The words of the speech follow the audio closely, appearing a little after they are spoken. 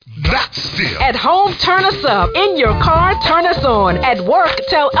Knoxville. At home, turn us up. In your car, turn us on. At work,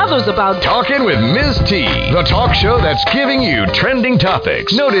 tell others about Talking with Ms. T, the talk show that's giving you trending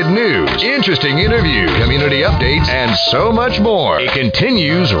topics, noted news, interesting interviews, community updates, and so much more. It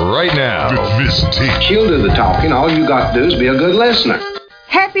continues right now. With Ms. T. She'll do the talking. All you got to do is be a good listener.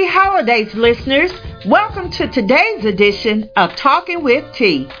 Happy holidays, listeners. Welcome to today's edition of Talking with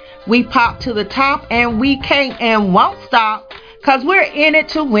T. We pop to the top and we can't and won't stop because we're in it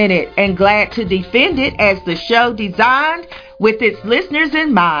to win it and glad to defend it as the show designed with its listeners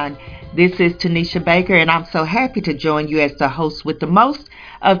in mind. This is Tanisha Baker and I'm so happy to join you as the host with the most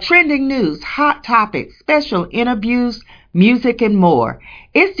of trending news, hot topics, special interviews, music, and more.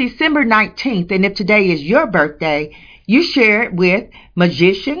 It's December 19th, and if today is your birthday, you share it with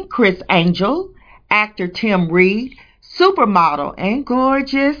magician Chris Angel, actor Tim Reed, supermodel and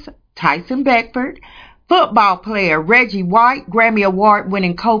gorgeous Tyson Beckford, football player Reggie White, Grammy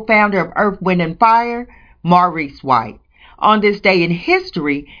Award-winning co-founder of Earth, Wind & Fire, Maurice White. On this day in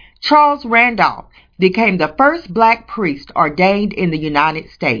history, Charles Randolph became the first black priest ordained in the United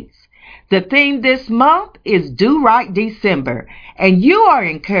States. The theme this month is Do Right December, and you are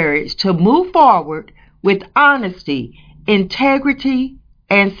encouraged to move forward with honesty, integrity,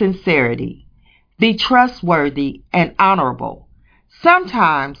 and sincerity. Be trustworthy and honorable.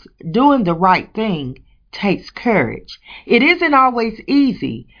 Sometimes doing the right thing takes courage. It isn't always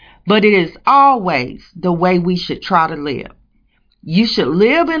easy, but it is always the way we should try to live. You should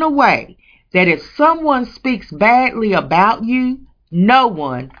live in a way that if someone speaks badly about you, no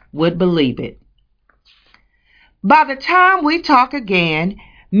one would believe it. By the time we talk again,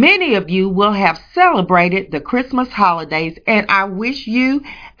 many of you will have celebrated the Christmas holidays, and I wish you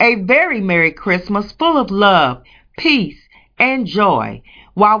a very Merry Christmas full of love, peace, and joy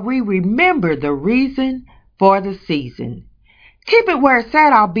while we remember the reason for the season. Keep it where it's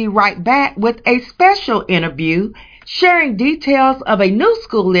at. I'll be right back with a special interview sharing details of a new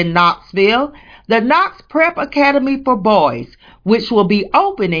school in Knoxville, the Knox Prep Academy for Boys, which will be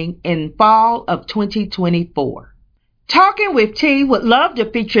opening in fall of 2024. Talking with T would love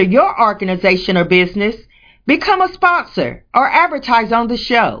to feature your organization or business. Become a sponsor or advertise on the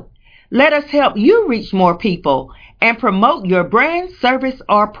show. Let us help you reach more people and promote your brand, service,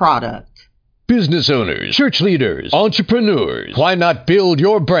 or product. Business owners, church leaders, entrepreneurs, why not build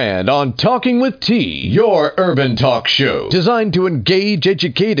your brand on Talking with T, your urban talk show, designed to engage,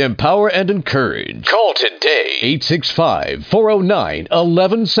 educate, empower, and encourage. Call today,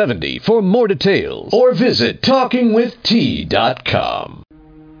 865-409-1170 for more details, or visit talkingwitht.com.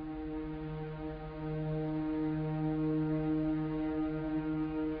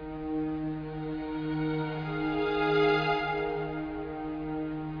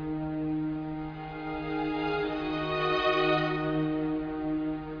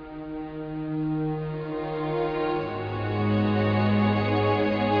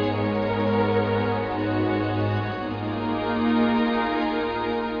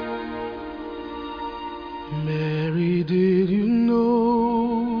 Mary, did you know?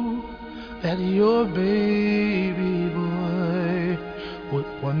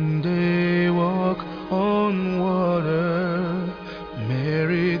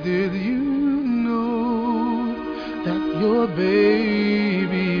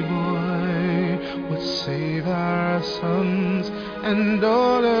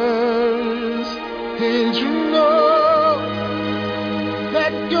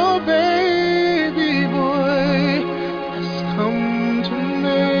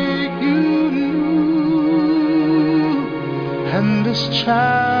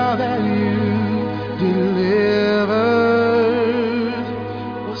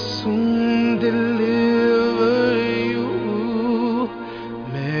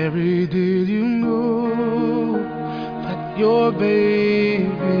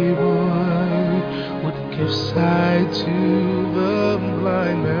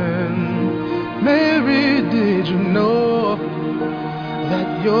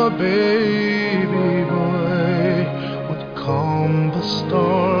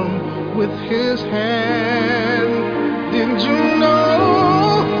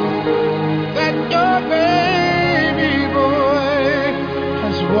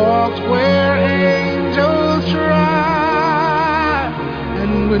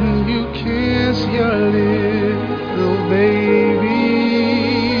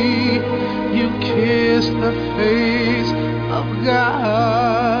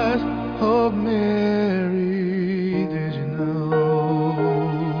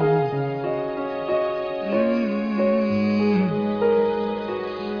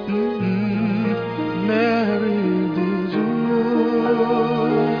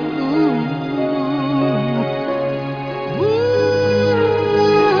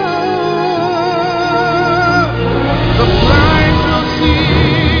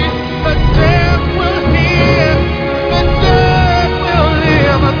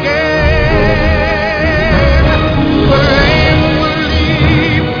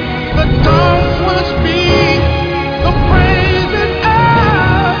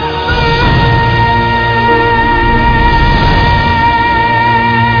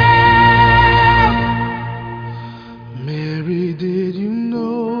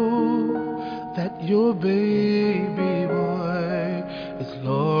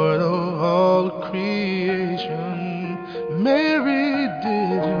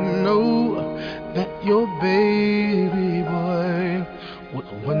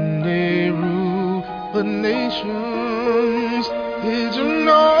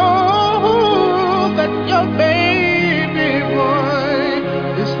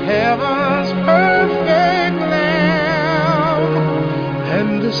 heaven's perfect lamb,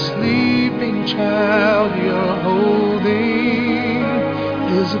 and the sleeping child you're holding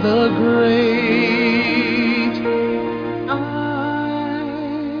is the great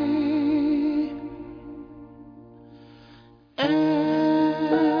I am.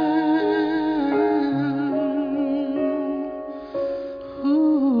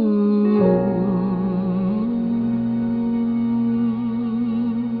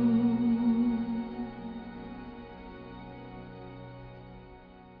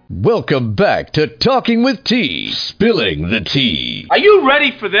 Welcome back to Talking with T, spilling the tea. Are you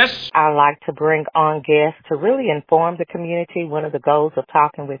ready for this? I like to bring on guests to really inform the community. One of the goals of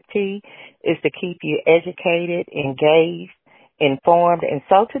Talking with T is to keep you educated, engaged, informed. And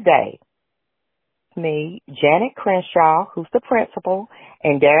so today, me, Janet Crenshaw, who's the principal,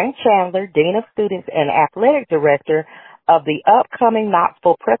 and Darren Chandler, Dean of Students and Athletic Director of the upcoming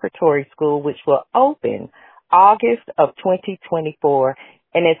Knoxville Preparatory School, which will open August of 2024.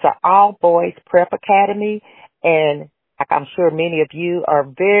 And it's an all-boys prep academy, and I'm sure many of you are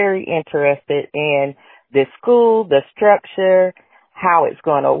very interested in the school, the structure, how it's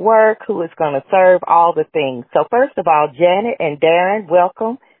going to work, who it's going to serve, all the things. So first of all, Janet and Darren,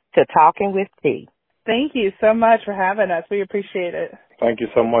 welcome to Talking with T. Thank you so much for having us. We appreciate it. Thank you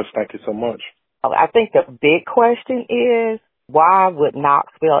so much. Thank you so much. I think the big question is, why would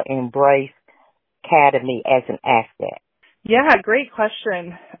Knoxville embrace academy as an asset? Yeah, great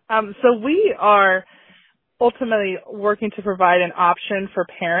question. So we are ultimately working to provide an option for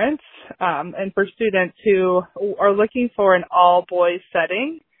parents and for students who are looking for an all-boys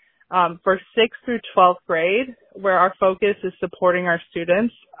setting for 6th through 12th grade, where our focus is supporting our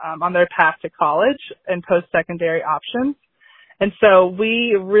students on their path to college and post-secondary options. And so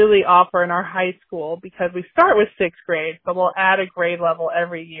we really offer in our high school, because we start with 6th grade, but we'll add a grade level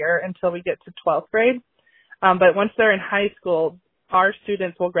every year until we get to 12th grade. But once they're in high school, our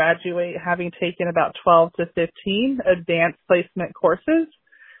students will graduate having taken about 12 to 15 advanced placement courses,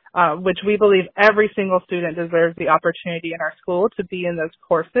 which we believe every single student deserves the opportunity in our school to be in those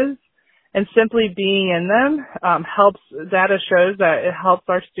courses. And simply being in them data shows that it helps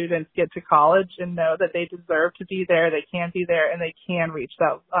our students get to college and know that they deserve to be there, they can be there, and they can reach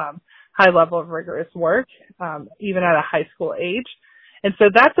that high level of rigorous work, even at a high school age. And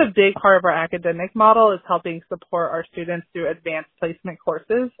so that's a big part of our academic model, is helping support our students through advanced placement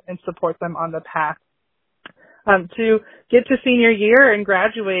courses and support them on the path to get to senior year and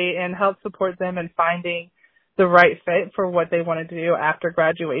graduate, and help support them in finding the right fit for what they want to do after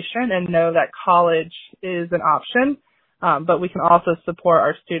graduation, and know that college is an option, but we can also support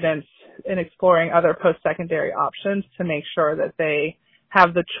our students in exploring other post-secondary options to make sure that they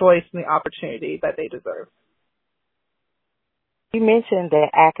have the choice and the opportunity that they deserve. You mentioned the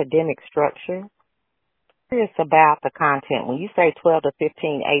academic structure. Curious about the content. When you say 12 to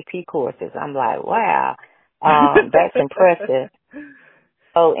 15 AP courses, I'm like, wow, that's impressive.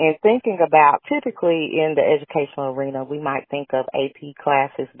 So in thinking about, typically in the educational arena, we might think of AP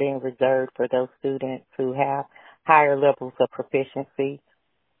classes being reserved for those students who have higher levels of proficiency.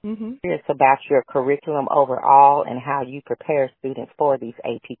 Mm-hmm. Curious about your curriculum overall and how you prepare students for these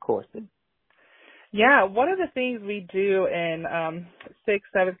AP courses. Yeah, one of the things we do in 6th,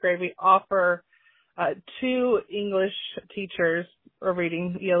 7th grade, we offer 2 English teachers or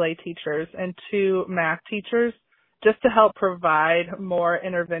reading ELA teachers and 2 math teachers, just to help provide more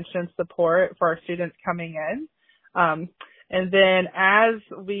intervention support for our students coming in. And then as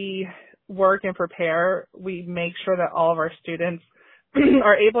we work and prepare, we make sure that all of our students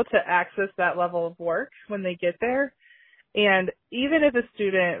are able to access that level of work when they get there. And even if a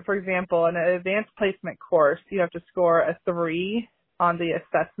student, for example, in an advanced placement course, you have to score a 3 on the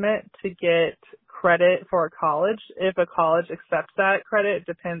assessment to get credit for a college. If a college accepts that credit, it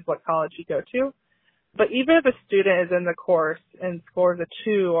depends what college you go to. But even if a student is in the course and scores a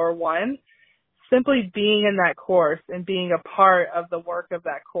 2 or 1, simply being in that course and being a part of the work of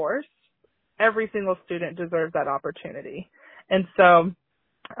that course, every single student deserves that opportunity. And so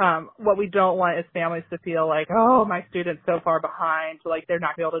what we don't want is families to feel like, oh, my student's so far behind, like they're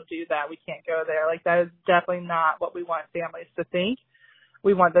not going to be able to do that, we can't go there. Like, that is definitely not what we want families to think.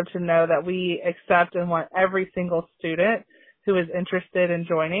 We want them to know that we accept and want every single student who is interested in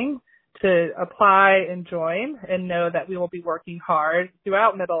joining to apply and join, and know that we will be working hard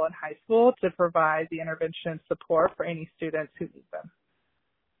throughout middle and high school to provide the intervention support for any students who need them.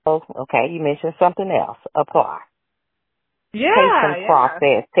 Oh, okay. You mentioned something else. Apply. Yeah.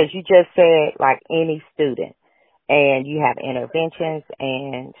 Process, because you just said like any student, and you have interventions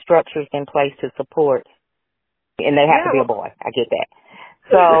and structures in place to support, and they have to be a boy. I get that.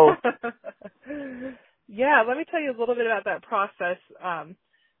 So, yeah, let me tell you a little bit about that process.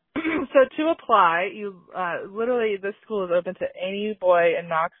 So to apply, you literally this school is open to any boy in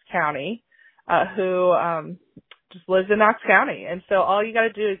Knox County who just lives in Knox County. And so all you got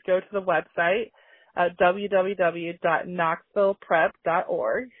to do is go to the website,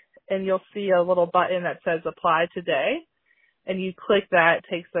 www.knoxvilleprep.org, and you'll see a little button that says Apply Today. And you click that, it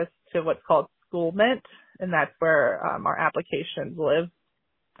takes us to what's called School Mint, and that's where our applications live.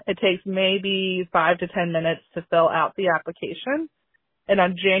 It takes maybe 5 to 10 minutes to fill out the application. And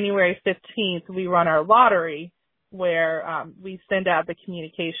on January 15th, we run our lottery where we send out the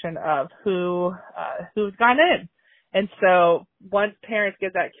communication of who's gone in. And so once parents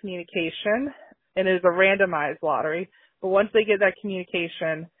get that communication, and it is a randomized lottery, but once they get that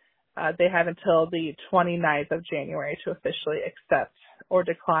communication, they have until the 29th of January to officially accept or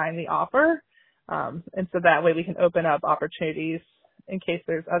decline the offer. And so that way we can open up opportunities in case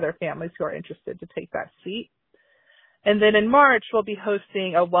there's other families who are interested to take that seat. And then in March, we'll be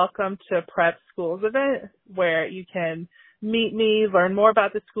hosting a Welcome to Prep Schools event where you can meet me, learn more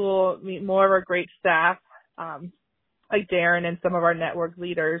about the school, meet more of our great staff, like Darren and some of our network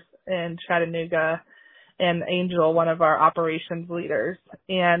leaders in Chattanooga, and Angel, one of our operations leaders,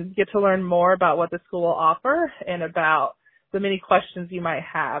 and get to learn more about what the school will offer and about the many questions you might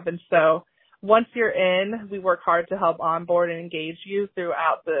have. And so once you're in, we work hard to help onboard and engage you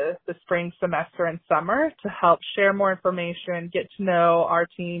throughout the spring semester and summer to help share more information, get to know our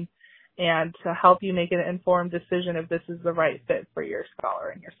team, and to help you make an informed decision if this is the right fit for your scholar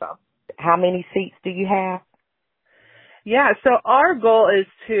and yourself. how many seats do you have? Yeah, so our goal is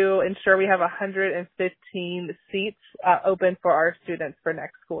to ensure we have 115 seats open for our students for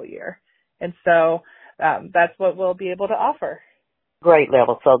next school year. And so that's what we'll be able to offer. Grade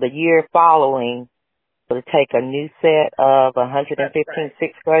level. So the year following, will take a new set of 115 right.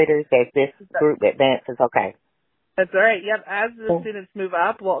 sixth graders as this group advances. Okay. That's right. Yep. As the students move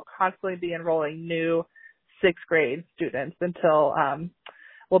up, we'll constantly be enrolling new sixth grade students until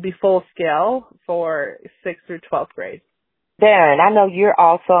we'll be full scale for 6th through 12th grade. Darren, I know you're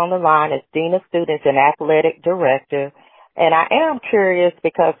also on the line as Dean of Students and Athletic Director, and I am curious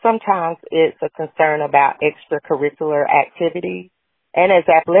because sometimes it's a concern about extracurricular activities. And as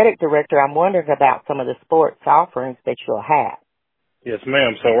Athletic Director, I'm wondering about some of the sports offerings that you'll have. Yes,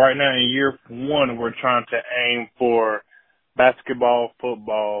 ma'am. So right now in year one, we're trying to aim for basketball,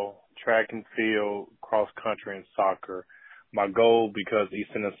 football, track and field, cross country, and soccer. My goal, because East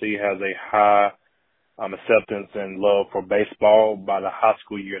Tennessee has a high acceptance and love for baseball, by the high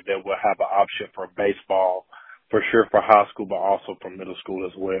school year that we'll have an option for baseball, for sure for high school, but also for middle school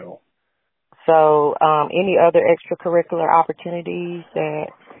as well. So any other extracurricular opportunities that?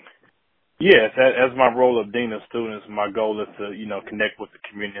 Yes, as my role of Dean of Students, my goal is to, connect with the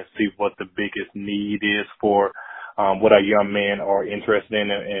community and see what the biggest need is for what our young men are interested in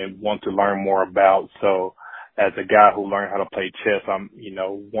and want to learn more about. So as a guy who learned how to play chess, I'm,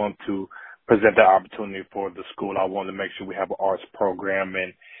 want to present that opportunity for the school. I want to make sure we have an arts program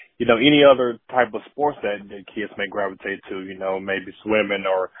and, any other type of sports that the kids may gravitate to, maybe swimming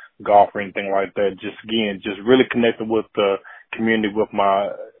or golf or anything like that. Just really connecting with the community with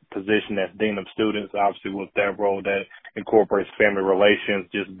my position as Dean of Students, obviously with that role that incorporates family relations,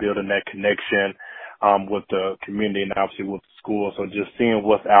 just building that connection with the community and obviously with the school. So just seeing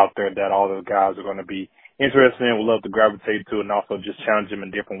what's out there that all those guys are going to be interested in, would love to gravitate to, and also just challenge them in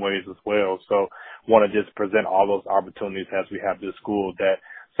different ways as well. So want to just present all those opportunities as we have this school that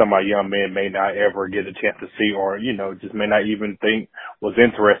some of our young men may not ever get a chance to see or, just may not even think was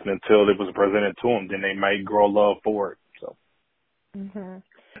interesting until it was presented to them. Then they might grow a love for it. So. Mm-hmm.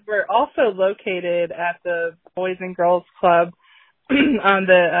 We're also located at the Boys and Girls Club on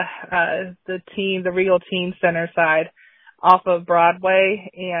the Regal Teen Center side off of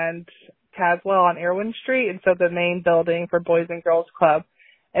Broadway and Caswell on Irwin Street. And so the main building for Boys and Girls Club.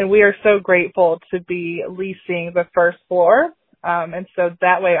 And we are so grateful to be leasing the first floor. And so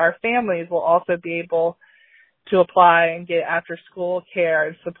that way our families will also be able to apply and get after school care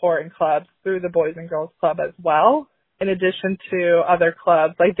and support in clubs through the Boys and Girls Club as well. In addition to other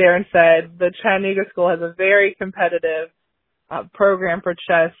clubs, like Darren said, the Chattanooga school has a very competitive program for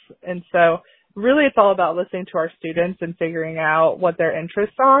chess. And so really it's all about listening to our students and figuring out what their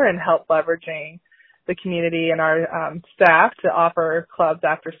interests are and help leveraging the community and our staff to offer clubs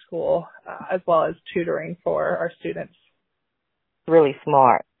after school as well as tutoring for our students. Really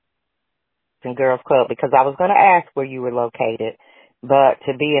smart and Girls Club, because I was going to ask where you were located, but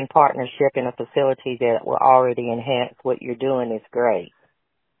to be in partnership in a facility that will already enhance what you're doing is great.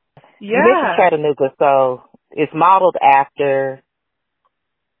 Yeah. You mentioned Chattanooga, so it's modeled after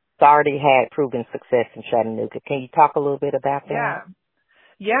already had proven success in Chattanooga. Can you talk a little bit about that?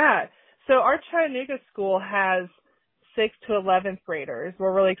 Yeah. So our Chattanooga school has 6th to 11th graders.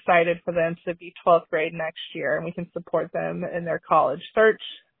 We're really excited for them to be 12th grade next year, and we can support them in their college search.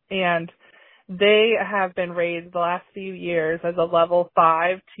 And they have been rated the last few years as a level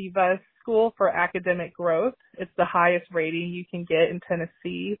 5 TIVA school for academic growth. It's the highest rating you can get in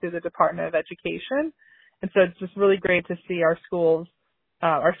Tennessee through the Department of Education. And so it's just really great to see our school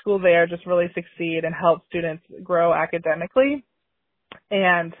there just really succeed and help students grow academically.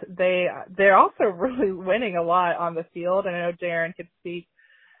 And they're also really winning a lot on the field. And I know Darren could speak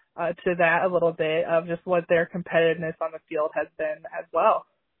to that a little bit of just what their competitiveness on the field has been as well.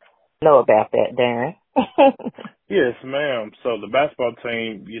 Know about that, Darren. Yes, ma'am. So the basketball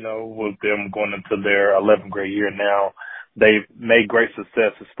team, with them going into their 11th grade year now, they've made great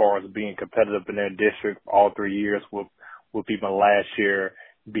success as far as being competitive in their district all 3 years, with even last year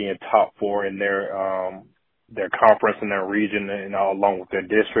being top 4 in their conference in their region and all along with their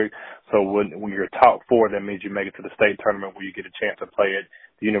district. So when you're top 4, that means you make it to the state tournament where you get a chance to play at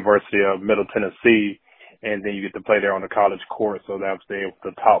the University of Middle Tennessee, and then you get to play there on the college court. So that was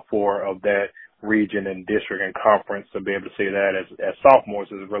the top 4 of that region and district and conference. To be able to see that as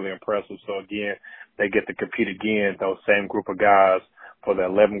sophomores is really impressive. So again, they get to compete again, those same group of guys, for the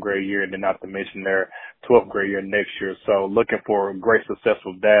 11th grade year, and then not to mention their 12th grade year next year. So looking for great success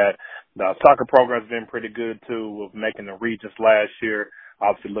with that. The soccer program's been pretty good too, with making the regions last year.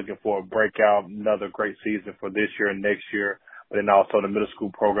 Obviously looking for a breakout, another great season for this year and next year. But then also the middle school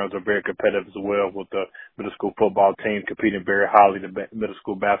programs are very competitive as well, with the middle school football team competing very highly. The middle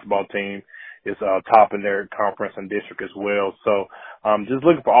school basketball team is top in their conference and district as well. So just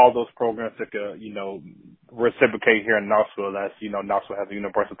looking for all those programs that could, reciprocate here in Knoxville. That's, Knoxville has the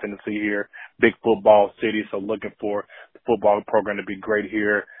University of Tennessee here, big football city. So looking for the football program to be great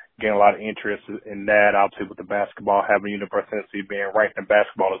here. Getting a lot of interest in that, obviously with the basketball, having the University of Tennessee being ranked in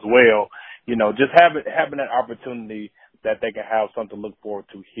basketball as well. Just having that opportunity that they can have something to look forward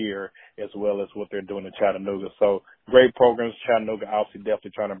to here, as well as what they're doing in Chattanooga. So great programs. Chattanooga obviously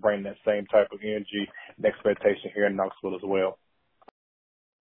definitely trying to bring that same type of energy and expectation here in Knoxville as well.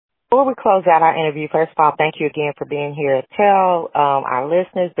 Before we close out our interview, first of all, thank you again for being here. Tell our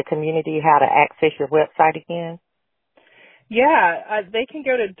listeners, the community, how to access your website again. Yeah, they can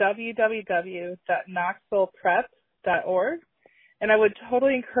go to www.knoxvilleprep.org. And I would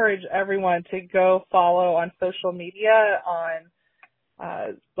totally encourage everyone to go follow on social media on,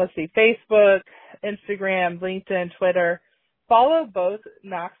 Facebook, Instagram, LinkedIn, Twitter. Follow both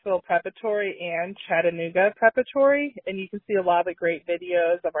Knoxville Preparatory and Chattanooga Preparatory, and you can see a lot of the great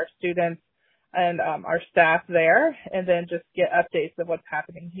videos of our students and our staff there, and then just get updates of what's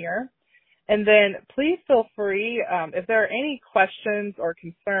happening here. And then please feel free, if there are any questions or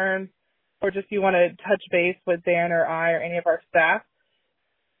concerns, or just you want to touch base with Dan or I or any of our staff,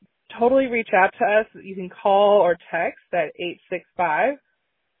 totally reach out to us. You can call or text at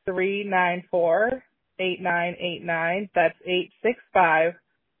 865-394-8989. That's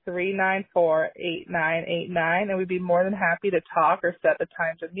 865-394-8989. And we'd be more than happy to talk or set the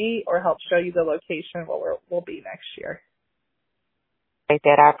time to meet or help show you the location where we'll be next year. I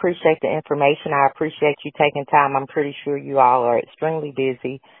appreciate the information. I appreciate you taking time. I'm pretty sure you all are extremely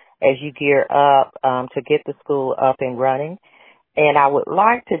busy as you gear up to get the school up and running. And I would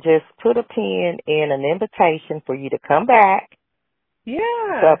like to just put a pin in an invitation for you to come back.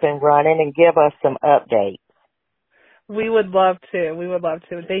 Yeah. Up and running and give us some updates. We would love to.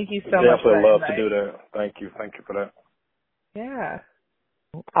 Thank you so much. Definitely love to do that. Thank you for that. Yeah.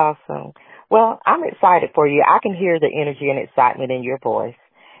 Awesome. Well, I'm excited for you. I can hear the energy and excitement in your voice.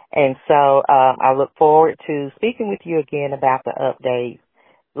 And so I look forward to speaking with you again about the updates.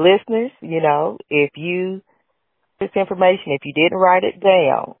 Listeners, if this information, if you didn't write it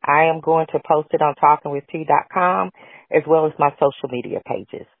down, I am going to post it on talkingwitht.com as well as my social media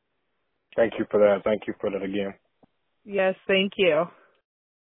pages. Thank you for that. Thank you for that again. Yes, thank you.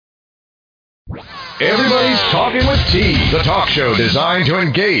 Everybody's Talking with T, the talk show designed to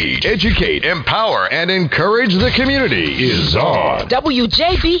engage, educate, empower, and encourage the community is on.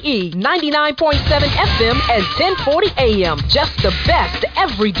 WJBE 99.7 FM and 1040 AM. Just the best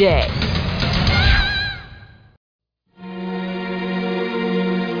every day.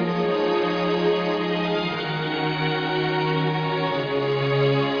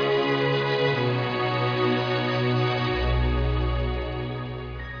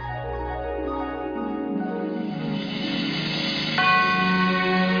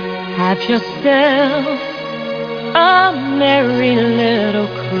 Have yourself a merry little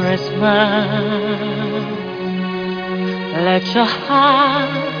Christmas. Let your heart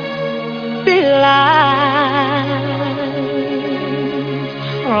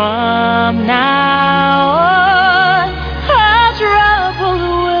now on, our troubles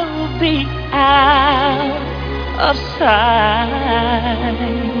will be out of sight.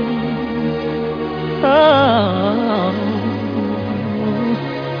 Oh,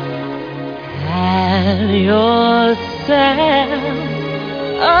 have yourself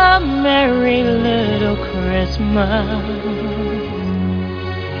a merry little Christmas.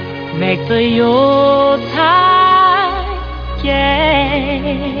 Make the Yuletide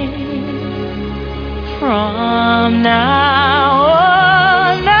gay. From now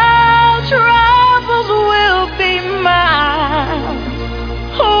on, our troubles will be miles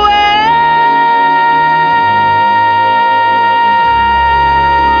away.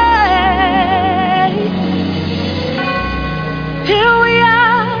 Here we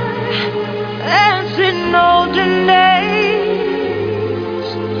are, as in olden days,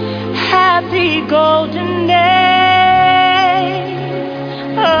 happy golden days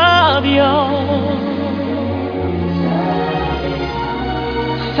of yore.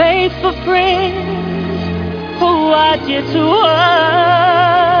 Faithful friends who are dear to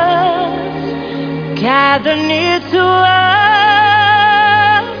us, gather near to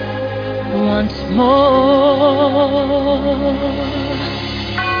us once more.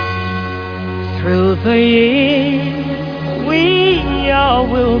 Through the years, we all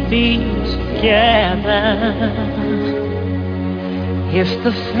will be together, if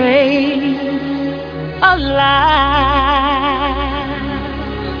the faith alive.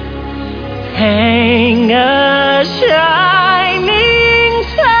 Hang a shining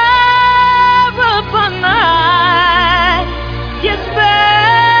star upon the highest bough.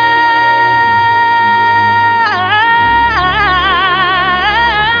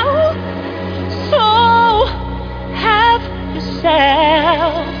 So have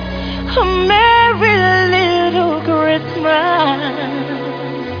yourself a merry little Christmas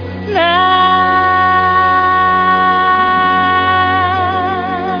now.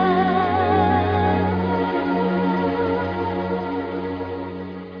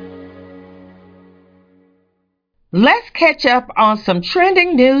 Let's catch up on some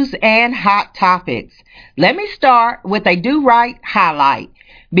trending news and hot topics. Let me start with a Do Right highlight.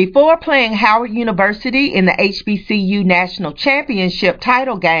 Before playing Howard University in the HBCU National Championship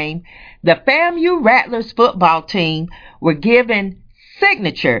title game, the FAMU Rattlers football team were given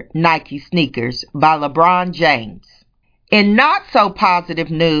signature Nike sneakers by LeBron James. In not so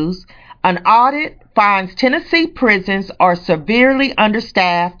positive news, an audit finds Tennessee prisons are severely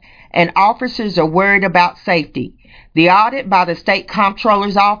understaffed and officers are worried about safety. The audit by the State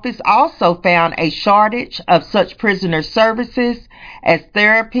Comptroller's Office also found a shortage of such prisoner services as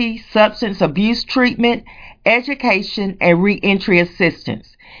therapy, substance abuse treatment, education, and reentry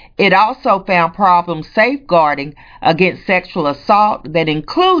assistance. It also found problems safeguarding against sexual assault that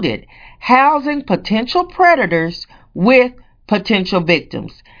included housing potential predators with potential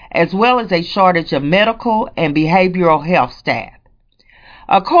victims, as well as a shortage of medical and behavioral health staff.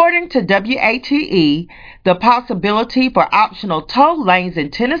 According to WATE, the possibility for optional toll lanes in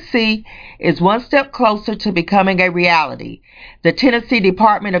Tennessee is one step closer to becoming a reality. The Tennessee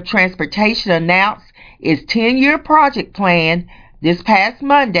Department of Transportation announced its 10-year project plan this past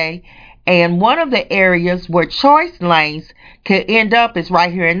Monday, and one of the areas where choice lanes could end up is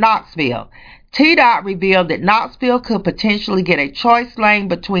right here in Knoxville. TDOT revealed that Knoxville could potentially get a choice lane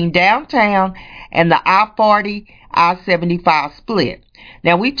between downtown and the I-40, I-75 split.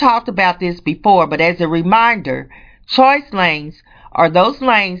 Now, we've talked about this before, but as a reminder, choice lanes are those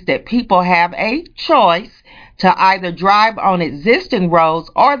lanes that people have a choice to either drive on existing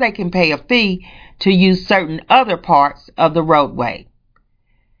roads or they can pay a fee to use certain other parts of the roadway.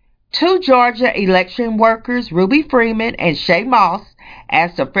 Two Georgia election workers, Ruby Freeman and Shay Moss,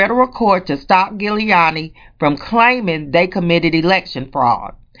 asked a federal court to stop Giuliani from claiming they committed election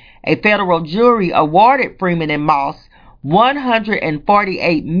fraud. A federal jury awarded Freeman and Moss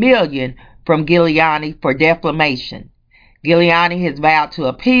 $148 million from Giuliani for defamation. Giuliani has vowed to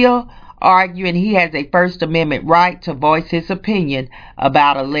appeal, arguing he has a First Amendment right to voice his opinion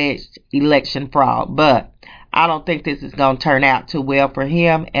about alleged election fraud. But I don't think this is going to turn out too well for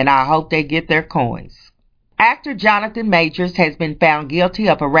him, and I hope they get their coins. Actor Jonathan Majors has been found guilty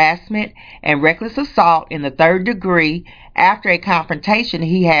of harassment and reckless assault in the third degree after a confrontation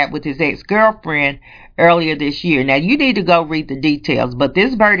he had with his ex-girlfriend earlier this year. Now, you need to go read the details, but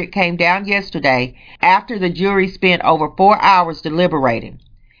this verdict came down yesterday after the jury spent over 4 hours deliberating.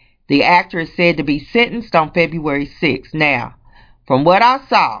 The actor is said to be sentenced on February 6th. Now, from what I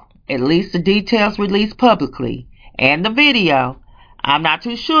saw, at least the details released publicly, and the video, I'm not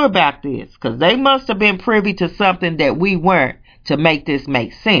too sure about this, because they must have been privy to something that we weren't to make this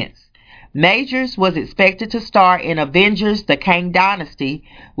make sense. Majors was expected to star in Avengers: The Kang Dynasty,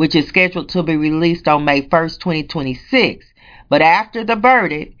 which is scheduled to be released on May 1st, 2026. But after the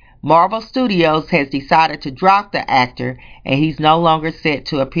verdict, Marvel Studios has decided to drop the actor, and he's no longer set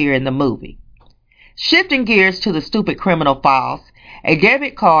to appear in the movie. Shifting gears to the stupid criminal files, a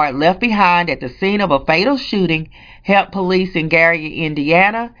debit card left behind at the scene of a fatal shooting helped police in Gary,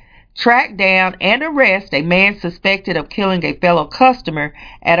 Indiana, track down and arrest a man suspected of killing a fellow customer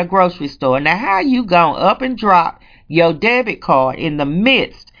at a grocery store. Now, how you gonna up and drop your debit card in the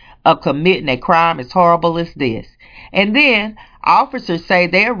midst of committing a crime as horrible as this? And then, officers say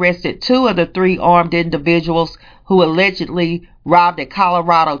they arrested 2 of the 3 armed individuals who allegedly robbed a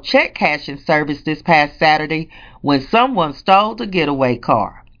Colorado check cashing service this past Saturday when someone stole the getaway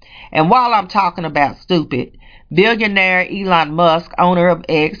car. And while I'm talking about stupid, billionaire Elon Musk, owner of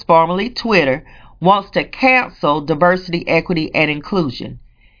X, formerly Twitter, wants to cancel diversity, equity, and inclusion.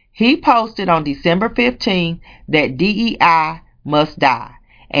 He posted on December 15 that DEI must die,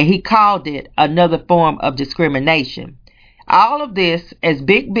 and he called it another form of discrimination. All of this as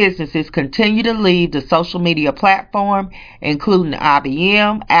big businesses continue to leave the social media platform, including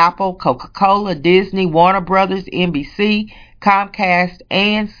IBM, Apple, Coca-Cola, Disney, Warner Brothers, NBC, Comcast,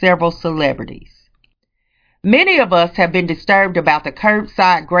 and several celebrities. Many of us have been disturbed about the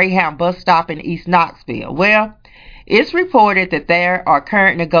curbside Greyhound bus stop in East Knoxville. Well, it's reported that there are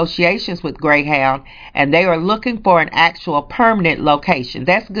current negotiations with Greyhound, and they are looking for an actual permanent location.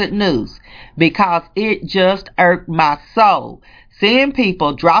 That's good news, because it just irked my soul seeing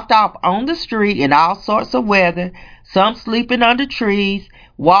people dropped off on the street in all sorts of weather, some sleeping under trees,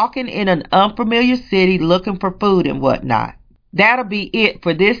 walking in an unfamiliar city looking for food and whatnot. That'll be it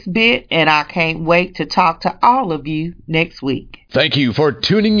for this bit, and I can't wait to talk to all of you next week. Thank you for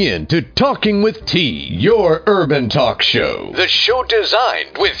tuning in to Talking with T, your urban talk show. The show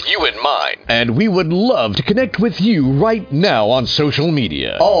designed with you in mind. And we would love to connect with you right now on social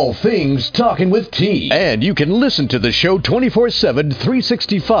media. All things Talking with T. And you can listen to the show 24/7,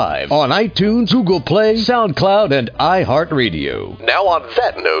 365 on iTunes, Google Play, SoundCloud, and iHeartRadio. Now on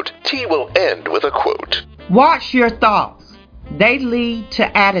that note, T will end with a quote. Watch your thoughts. They lead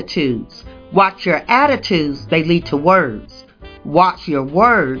to attitudes. Watch your attitudes. They lead to words. Watch your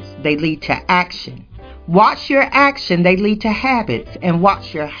words. They lead to action. Watch your action. They lead to habits. And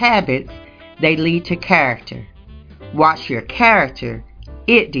watch your habits. They lead to character. Watch your character.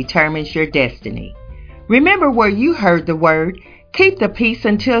 It determines your destiny. Remember where you heard the word. Keep the peace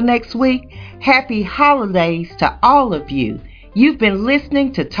until next week. Happy holidays to all of you. You've been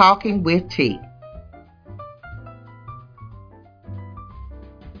listening to Talking with T.